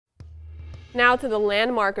Now to the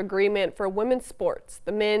landmark agreement for women's sports.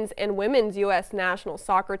 The men's and women's U.S. national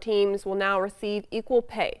soccer teams will now receive equal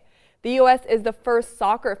pay. The U.S. is the first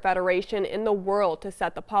soccer federation in the world to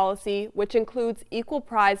set the policy, which includes equal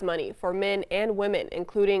prize money for men and women,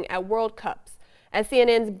 including at World Cups. As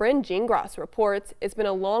CNN's Bryn Gingras reports, it's been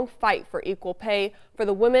a long fight for equal pay for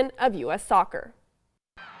the women of U.S. soccer.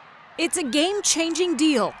 It's a game-changing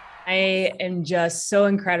deal. I am just so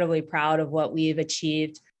incredibly proud of what we've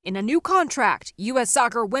achieved. In a new contract, U.S.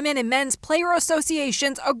 Soccer Women and Men's Player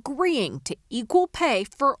Associations agreeing to equal pay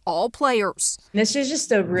for all players. This is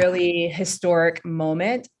just a really historic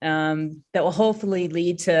moment that will hopefully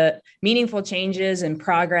lead to meaningful changes and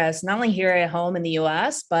progress, not only here at home in the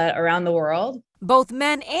U.S., but around the world. Both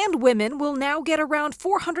men and women will now get around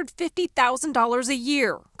 $450,000 a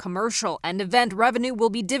year. Commercial and event revenue will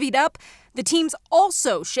be divvied up. The teams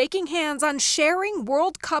also shaking hands on sharing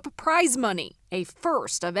World Cup prize money, a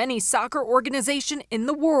first of any soccer organization in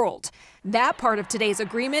the world. That part of today's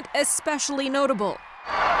agreement especially notable,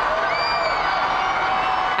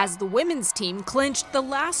 as the women's team clinched the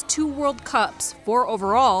last 2 World Cups, 4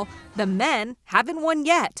 overall. The men haven't won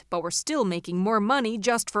yet, but were still making more money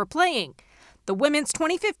just for playing. The women's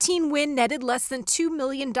 2015 win netted less than $2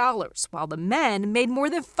 million, while the men made more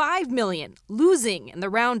than $5 million, losing in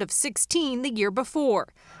the round of 16 the year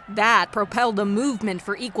before. That propelled a movement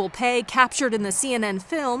for equal pay captured in the CNN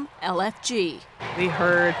film LFG. We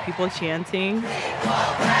heard people chanting,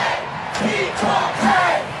 "Equal pay! Equal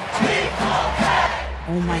pay! Equal pay!"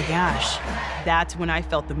 Oh my gosh, that's when I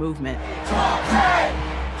felt the movement. Equal pay!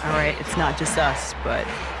 All right, it's not just us, but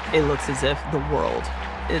it looks as if the world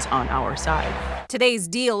is on our side. Today's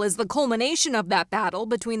deal is the culmination of that battle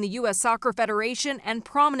between the U.S. Soccer Federation and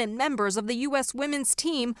prominent members of the U.S. women's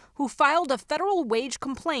team who filed a federal wage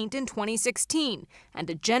complaint in 2016 and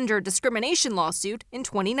a gender discrimination lawsuit in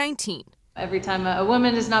 2019. Every time a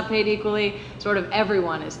woman is not paid equally, sort of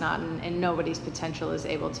everyone is not, and nobody's potential is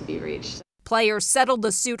able to be reached. Players settled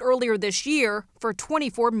the suit earlier this year for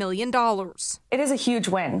 $24 million. It is a huge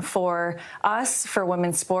win for us, for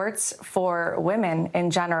women's sports, for women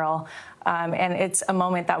in general, and it's a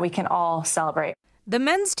moment that we can all celebrate. The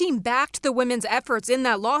men's team backed the women's efforts in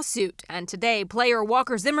that lawsuit, and today player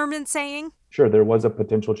Walker Zimmerman saying, "Sure, there was a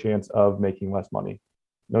potential chance of making less money.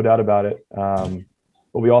 No doubt about it.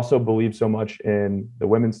 But we also believe so much in the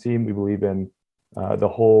women's team. We believe in the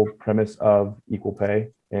whole premise of equal pay,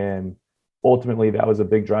 and ultimately, that was a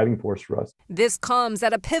big driving force for us." This comes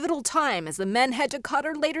at a pivotal time as the men head to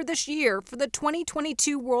Qatar later this year for the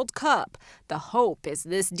 2022 World Cup. The hope is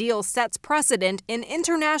this deal sets precedent in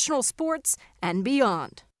international sports and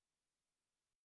beyond.